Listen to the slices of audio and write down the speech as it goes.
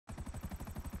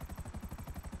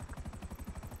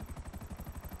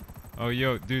Oh,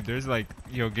 yo, dude, there's like,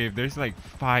 yo, Gabe, there's like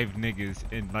 5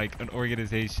 niggas in like an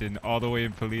organization all the way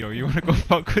in Polito. You wanna go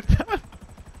fuck with them?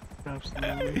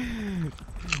 Absolutely.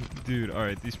 Dude,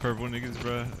 alright, these purple niggas,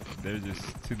 bruh, they're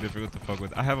just too difficult to fuck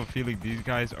with. I have a feeling these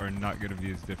guys are not gonna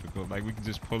be as difficult. Like, we can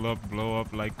just pull up, blow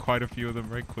up, like, quite a few of them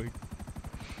right quick.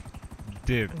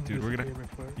 Dip, dude, we're gonna,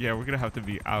 yeah, we're gonna have to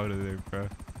be out of there, bruh.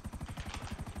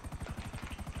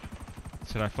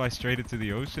 Should I fly straight into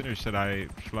the ocean, or should I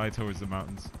fly towards the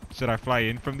mountains? Should I fly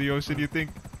in from the ocean, you think?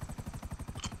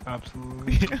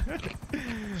 Absolutely.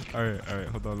 Alright,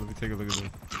 hold on, let me take a look at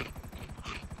this.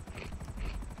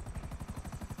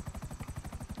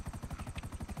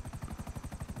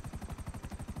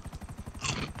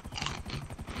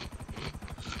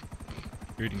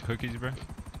 You're eating cookies, bro?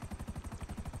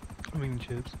 I'm eating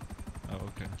chips. Oh,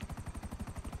 okay.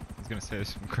 I was gonna say there's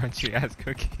some crunchy ass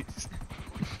cookies.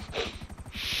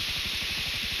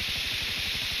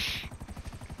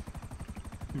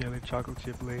 Yeah, they're chocolate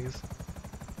chip lays.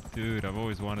 Dude, I've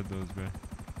always wanted those, bro.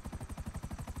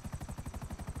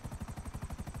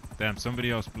 Damn, somebody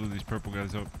else blew these purple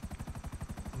guys up.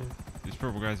 Yeah. These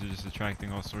purple guys are just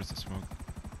attracting all sorts of smoke.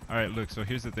 Alright, look, so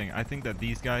here's the thing. I think that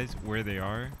these guys, where they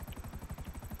are,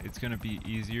 it's gonna be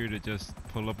easier to just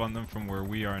pull up on them from where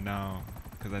we are now.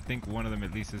 Because I think one of them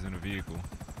at least is in a vehicle.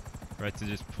 Right, to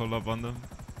just pull up on them,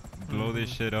 blow this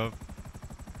shit up,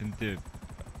 and dip.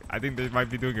 I think they might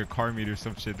be doing a car meet or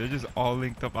some shit. They're just all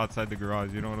linked up outside the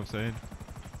garage, you know what I'm saying?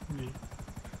 Yeah.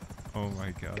 Oh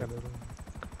my god.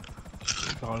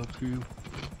 It's all up to you.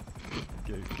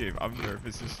 Gabe, I'm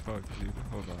nervous as fuck, dude.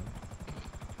 Hold on.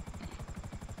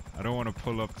 I don't want to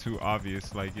pull up too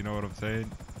obvious, like, you know what I'm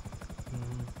saying?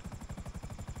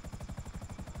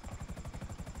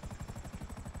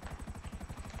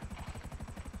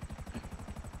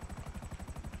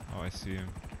 Oh, I see him.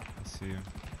 I see him.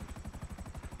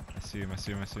 I see him, I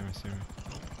see him, I see him, I see him.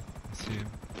 I see him.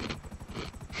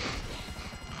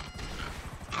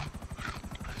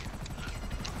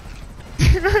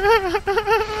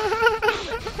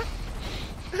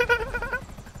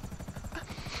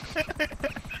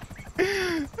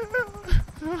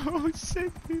 Oh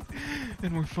shit, dude.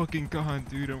 And we're fucking gone,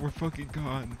 dude, and we're fucking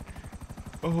gone.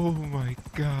 Oh my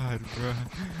god, bruh.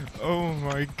 Oh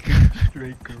my god.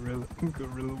 Straight guerrilla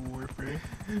warfare.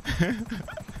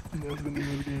 That's the name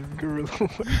of the game, guerrilla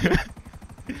warfare.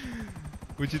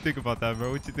 What'd you think about that,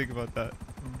 bro? What'd you think about that?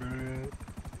 Bruh.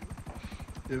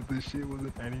 If this shit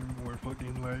wasn't any more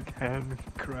fucking like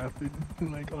handcrafted,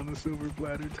 like on a silver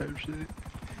platter type shit.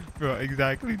 Bro,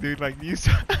 exactly, dude. Like, you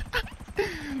saw.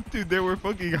 Dude, they were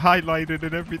fucking highlighted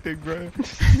and everything, bro.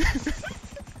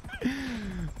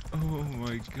 Oh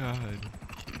my god.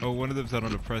 Oh, one of them's out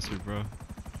on a presser, bro.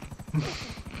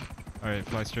 Alright,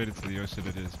 fly straight into the ocean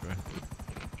it is, bro.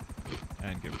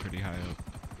 And get pretty high up.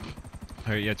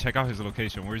 Alright, yeah, check out his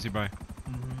location. Where is he by?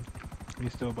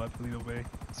 He's still by Polito Bay.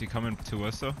 Is he coming to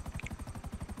us, though?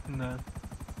 Nah.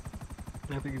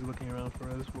 I think he's looking around for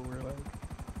us, but we're like...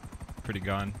 Pretty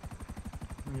gone.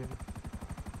 Yeah.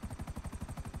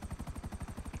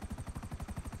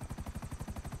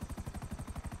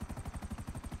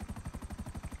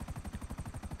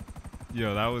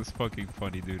 Yo, that was fucking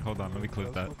funny, dude. Hold on, let me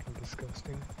clip that. Fucking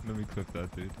disgusting. Let me clip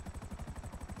that, dude.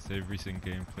 Save recent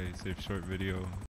gameplay, save short video.